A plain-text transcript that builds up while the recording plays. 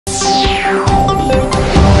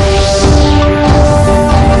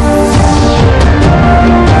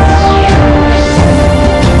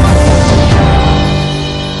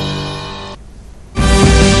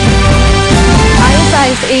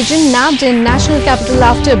nabbed in national capital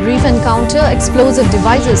after a brief encounter. Explosive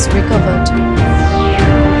devices recovered.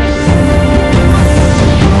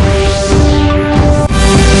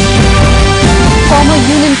 Former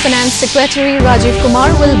Union Finance Secretary Rajiv Kumar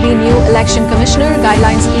will be new election commissioner.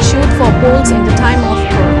 Guidelines issued for polls in the time of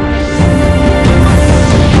corona.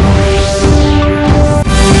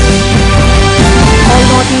 All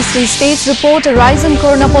northeastern states report a rise in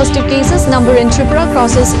corona positive cases. Number in Tripura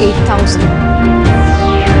crosses 8,000.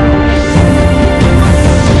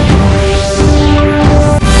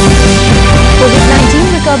 COVID-19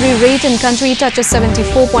 recovery rate in country touches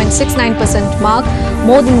 74.69% mark.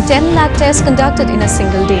 More than 10 lakh tests conducted in a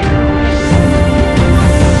single day.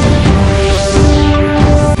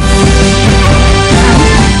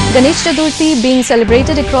 And Ganesh Chaturthi being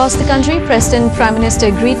celebrated across the country. President, Prime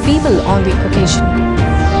Minister greet people on the occasion.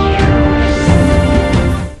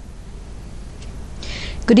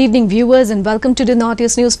 Good evening viewers and welcome to the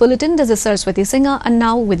Northeast News Bulletin. This is Saraswati Singha and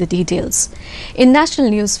now with the details. In national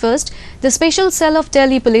news first, the Special Cell of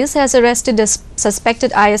Delhi Police has arrested a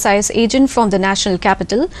suspected ISIS agent from the national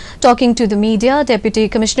capital. Talking to the media, Deputy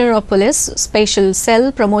Commissioner of Police, Special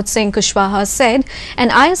Cell Pramod Singh Kushwaha said an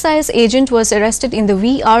ISIS agent was arrested in the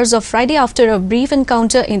wee hours of Friday after a brief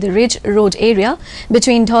encounter in the Ridge Road area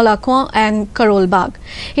between Dhaula Kuan and Karol Bagh.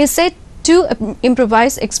 He said 2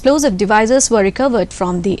 improvised explosive devices were recovered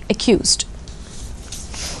from the accused.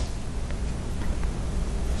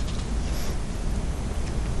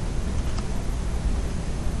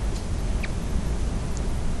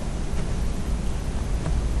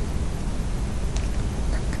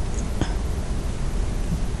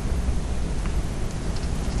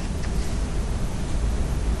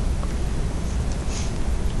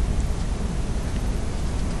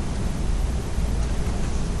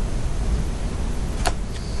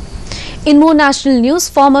 In more national news,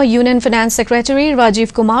 former Union Finance Secretary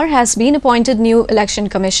Rajiv Kumar has been appointed new election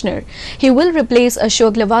commissioner. He will replace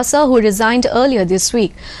Ashok Lavasa, who resigned earlier this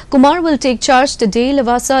week. Kumar will take charge the day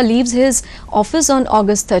Lavasa leaves his office on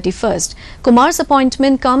August 31st. Kumar's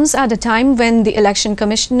appointment comes at a time when the election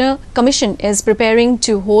commission is preparing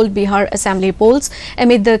to hold Bihar Assembly polls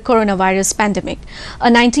amid the coronavirus pandemic.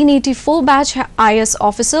 A 1984 batch IS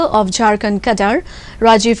officer of Jharkhand Cadre,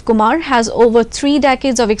 Rajiv Kumar has over 3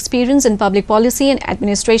 decades of experience in public policy and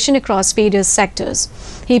administration across various sectors.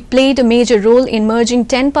 He played a major role in merging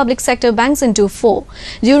 10 public sector banks into 4.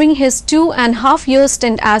 During his 2.5-year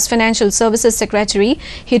stint as Financial Services Secretary,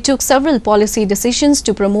 he took several policy decisions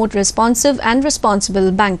to promote responsive and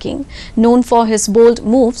responsible banking. Known for his bold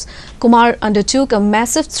moves, Kumar undertook a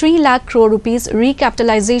massive 3 lakh crore rupees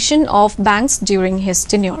recapitalization of banks during his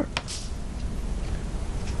tenure.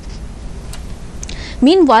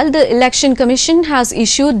 Meanwhile, the Election Commission has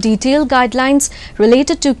issued detailed guidelines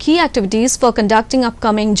related to key activities for conducting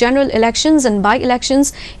upcoming general elections and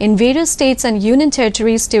by-elections in various states and union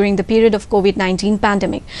territories during the period of COVID-19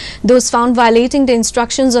 pandemic. Those found violating the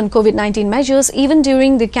instructions on COVID-19 measures even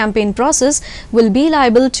during the campaign process will be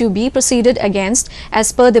liable to be proceeded against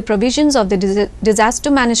as per the provisions of the Disaster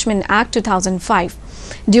Management Act 2005.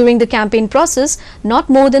 During the campaign process, not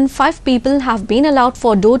more than 5 people have been allowed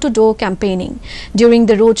for door-to-door campaigning. During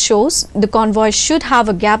the road shows, the convoy should have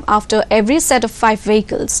a gap after every set of 5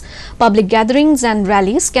 vehicles. Public gatherings and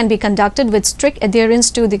rallies can be conducted with strict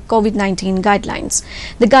adherence to the COVID-19 guidelines.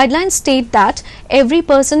 The guidelines state that every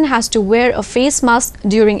person has to wear a face mask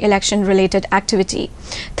during election-related activity.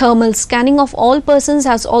 Thermal scanning of all persons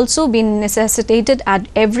has also been necessitated at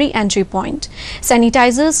every entry point.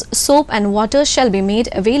 Sanitizers, soap and water shall be made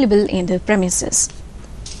available in the premises.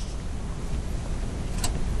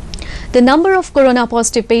 The number of corona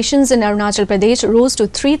positive patients in Arunachal Pradesh rose to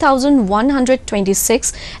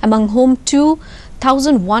 3,126, among whom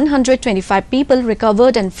 2,125 people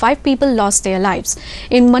recovered and 5 people lost their lives.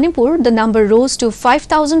 In Manipur, the number rose to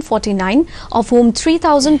 5,049, of whom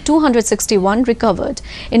 3,261 recovered.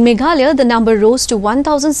 In Meghalaya, the number rose to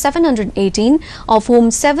 1,718, of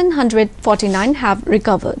whom 749 have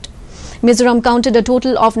recovered. Mizoram counted a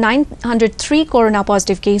total of 903 corona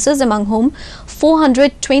positive cases, among whom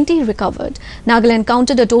 420 recovered. Nagaland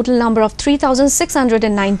counted a total number of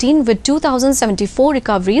 3,619 with 2,074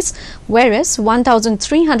 recoveries, whereas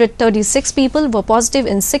 1,336 people were positive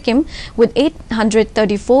in Sikkim with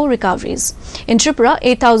 834 recoveries. In Tripura,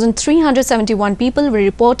 8,371 people were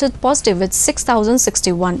reported positive with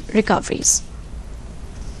 6,061 recoveries.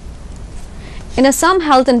 In Assam,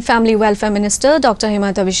 Health and Family Welfare Minister Dr.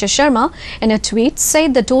 Himanta Biswa Sharma, in a tweet,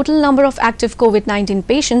 said the total number of active COVID-19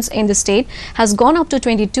 patients in the state has gone up to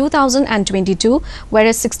 22,022,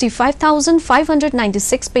 whereas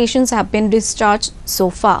 65,596 patients have been discharged so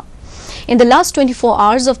far. In the last 24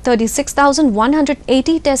 hours of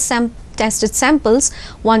 36,180 tested samples,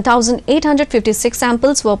 1,856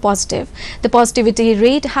 samples were positive. The positivity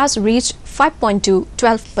rate has reached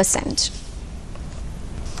 5.12%.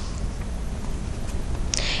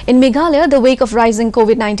 In Meghalaya, the wake of rising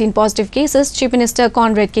COVID-19 positive cases, Chief Minister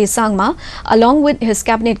Conrad K. Sangma, along with his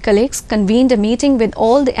cabinet colleagues, convened a meeting with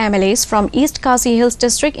all the MLAs from East Khasi Hills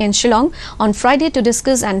district in Shillong on Friday to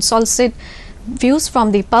discuss and solicit views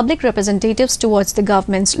from the public representatives towards the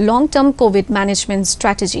government's long-term COVID management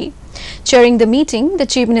strategy. Chairing the meeting, the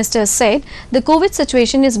Chief Minister said the COVID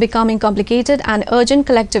situation is becoming complicated and urgent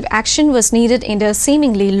collective action was needed in the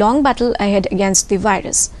seemingly long battle ahead against the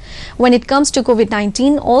virus. When it comes to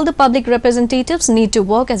COVID-19, all the public representatives need to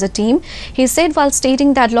work as a team, he said, while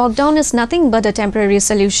stating that lockdown is nothing but a temporary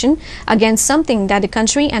solution against something that the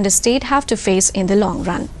country and the state have to face in the long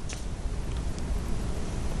run.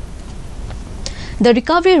 The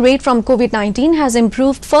recovery rate from COVID-19 has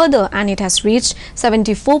improved further and it has reached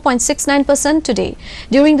 74.69% today.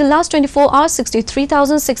 During the last 24 hours,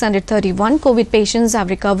 63,631 COVID patients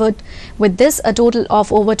have recovered. With this, a total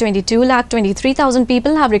of over 22,23,000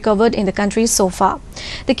 people have recovered in the country so far.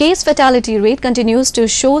 The case fatality rate continues to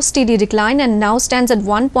show steady decline and now stands at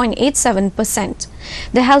 1.87%.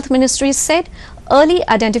 The Health Ministry said early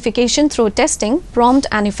identification through testing, prompt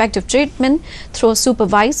and effective treatment through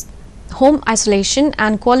supervised home isolation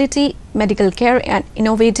and quality medical care and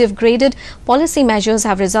innovative graded policy measures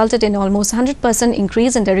have resulted in almost 100%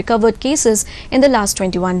 increase in the recovered cases in the last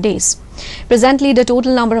 21 days. Presently, the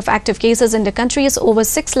total number of active cases in the country is over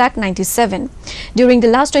 6,97,000. During the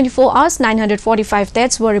last 24 hours, 945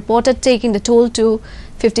 deaths were reported, taking the toll to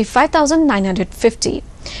 55,950.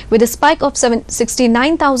 With a spike of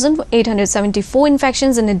 69,874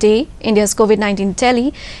 infections in a day, India's COVID-19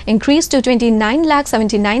 tally increased to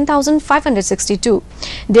 29,79,562.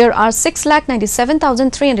 There are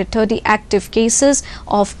 6,97,330 active cases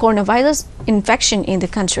of coronavirus infection in the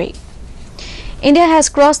country. India has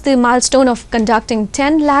crossed the milestone of conducting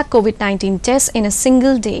 10 lakh COVID-19 tests in a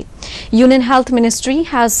single day. Union Health Ministry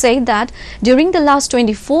has said that during the last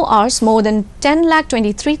 24 hours, more than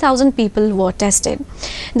 10,23,000 people were tested.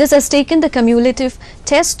 This has taken the cumulative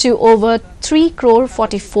test to over 3 crore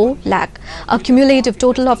 44 lakh. A cumulative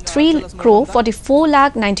total of 3 crore 44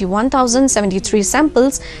 lakh 91,073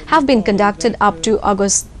 samples have been conducted up to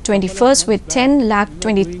August 21st, with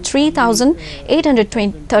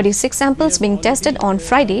 10,23,836 samples being tested on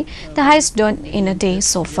Friday, the highest done in a day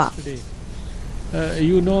so far.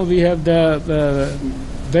 We have the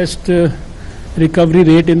best recovery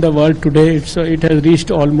rate in the world today. It has reached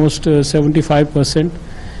almost 75%.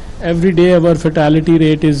 Every day our fatality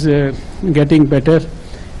rate is getting better,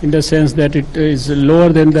 in the sense that it is lower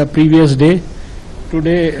than the previous day.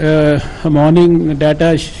 Today morning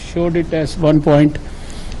data showed it as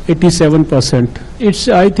 1.87%. It's,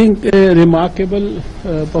 I think, a remarkable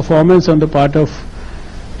performance on the part of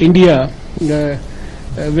India.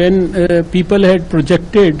 When people had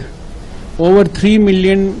projected over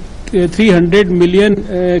 300 million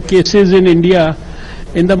cases in India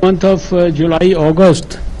in the month of July,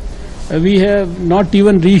 August, we have not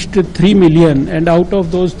even reached 3 million, and out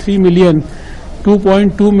of those 3 million,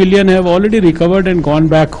 2.2 million have already recovered and gone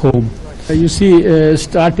back home. You see,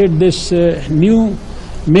 started this new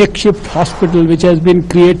makeshift hospital which has been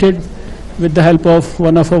created with the help of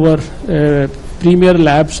one of our premier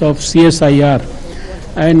labs of CSIR,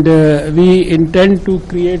 and we intend to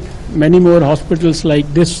create many more hospitals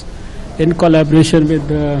like this in collaboration with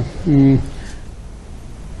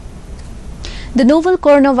The novel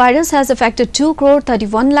coronavirus has affected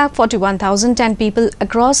 2,31,41,010 people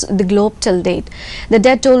across the globe till date. The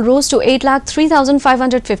death toll rose to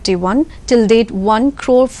 8,03,551. Till date,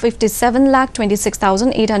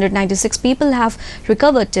 1,57,26,896 people have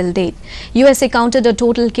recovered till date. USA counted a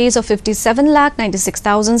total case of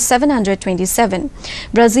 57,96,727.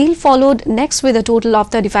 Brazil followed next with a total of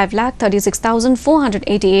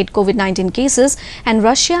 35,36,488 COVID-19 cases, and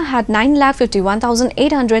Russia had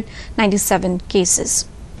 9,51,897 cases.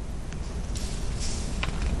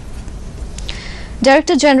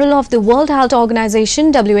 Director General of the World Health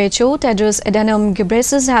Organization (WHO) Tedros Adhanom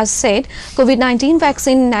Ghebreyesus has said COVID-19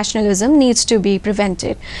 vaccine nationalism needs to be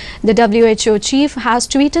prevented. The WHO chief has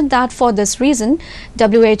tweeted that for this reason,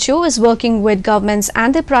 WHO is working with governments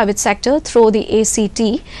and the private sector through the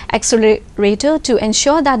ACT accelerator to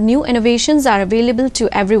ensure that new innovations are available to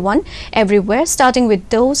everyone, everywhere, starting with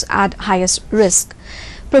those at highest risk.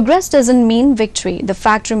 Progress doesn't mean victory. The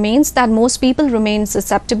fact remains that most people remain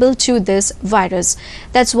susceptible to this virus.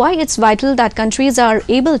 That's why it's vital that countries are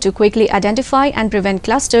able to quickly identify and prevent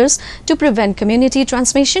clusters to prevent community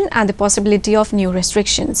transmission and the possibility of new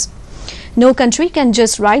restrictions. No country can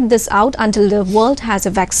just ride this out until the world has a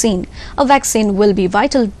vaccine. A vaccine will be a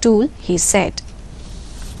vital tool, he said.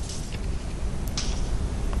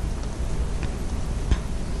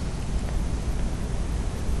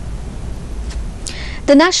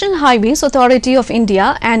 The National Highways Authority of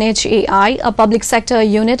India (NHAI), a public sector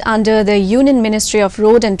unit under the Union Ministry of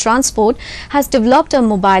Road and Transport, has developed a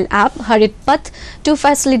mobile app, Harit Path, to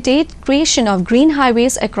facilitate creation of green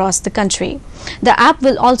highways across the country. The app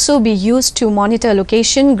will also be used to monitor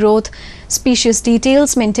location, growth, species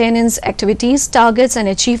details, maintenance activities, targets and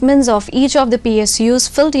achievements of each of the PSU's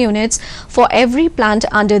field units for every plant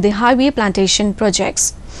under the highway plantation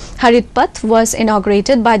projects. Harit Path was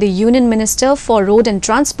inaugurated by the Union Minister for Road and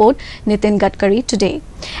Transport, Nitin Gadkari, today.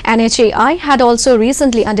 NHAI had also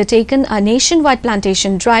recently undertaken a nationwide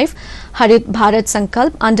plantation drive, Harit Bharat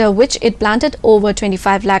Sankalp, under which it planted over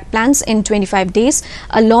 25 lakh plants in 25 days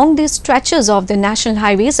along the stretches of the national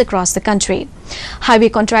highways across the country. Highway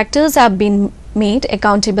contractors have been made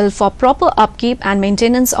accountable for proper upkeep and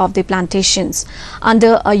maintenance of the plantations.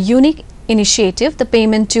 Under a unique initiative, the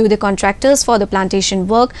payment to the contractors for the plantation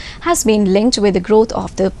work has been linked with the growth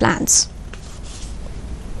of the plants.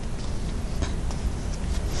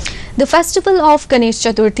 The festival of Ganesh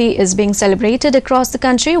Chaturthi is being celebrated across the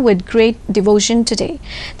country with great devotion today.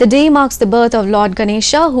 The day marks the birth of Lord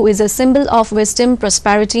Ganesha, who is a symbol of wisdom,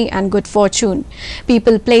 prosperity and good fortune.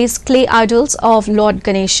 People place clay idols of Lord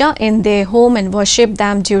Ganesha in their home and worship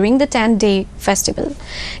them during the 10-day festival.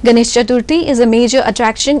 Ganesh Chaturthi is a major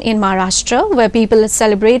attraction in Maharashtra, where people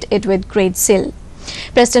celebrate it with great zeal.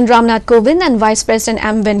 President Ramnath Kovind and Vice President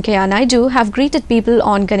M. Venkaiah Naidu have greeted people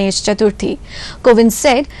on Ganesh Chaturthi. Kovind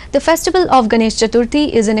said, "The festival of Ganesh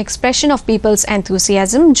Chaturthi is an expression of people's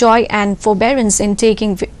enthusiasm, joy and forbearance in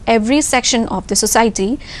taking every section of the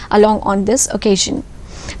society along on this occasion."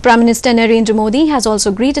 Prime Minister Narendra Modi has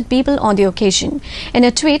also greeted people on the occasion. In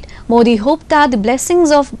a tweet, Modi hoped that the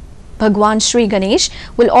blessings of Bhagwan Shri Ganesh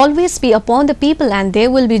will always be upon the people and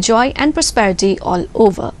there will be joy and prosperity all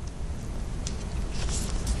over.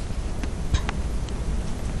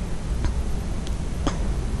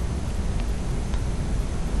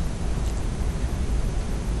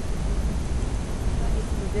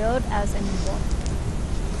 As an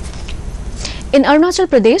In Arunachal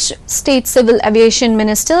Pradesh, State Civil Aviation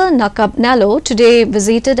Minister Nakab Nalo today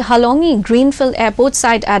visited Halongi Greenfield Airport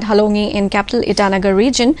site at Halongi in capital Itanagar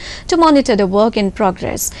region to monitor the work in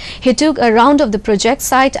progress. He took a round of the project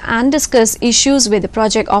site and discussed issues with the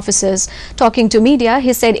project officers. Talking to media,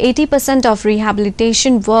 he said 80% of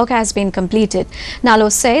rehabilitation work has been completed. Nalo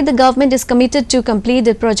said the government is committed to complete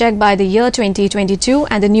the project by the year 2022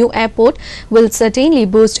 and the new airport will certainly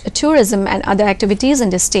boost tourism and other activities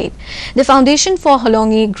in the state. The foundation for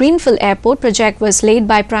Halongi Greenfield Airport project was laid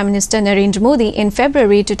by Prime Minister Narendra Modi in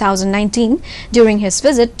February 2019 during his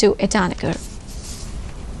visit to Itanagar.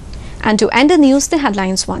 And to end the news, the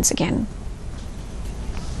headlines once again.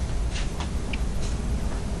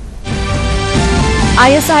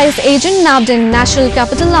 ISIS agent nabbed in national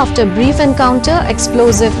capital after brief encounter,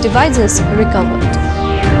 explosive devices recovered.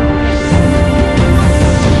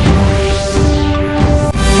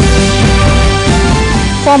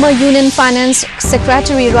 Former Union Finance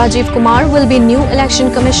Secretary Rajiv Kumar will be new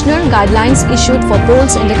election commissioner, guidelines issued for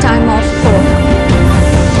polls in the time of Corona.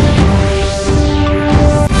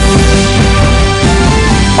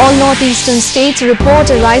 All northeastern states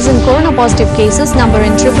report a rise in Corona positive cases. Number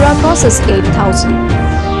in Tripura crosses 8,000.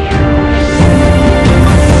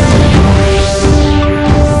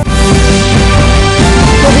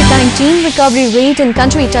 COVID-19 recovery rate in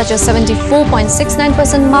country touches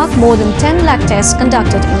 74.69% mark, more than 10 lakh tests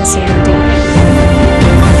conducted in a single day.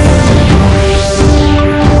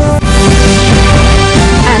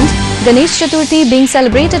 And Ganesh Chaturthi being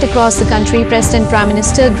celebrated across the country, President Prime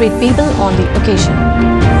Minister greet people on the occasion.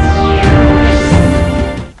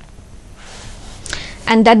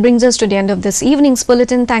 And that brings us to the end of this evening's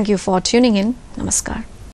bulletin. Thank you for tuning in. Namaskar.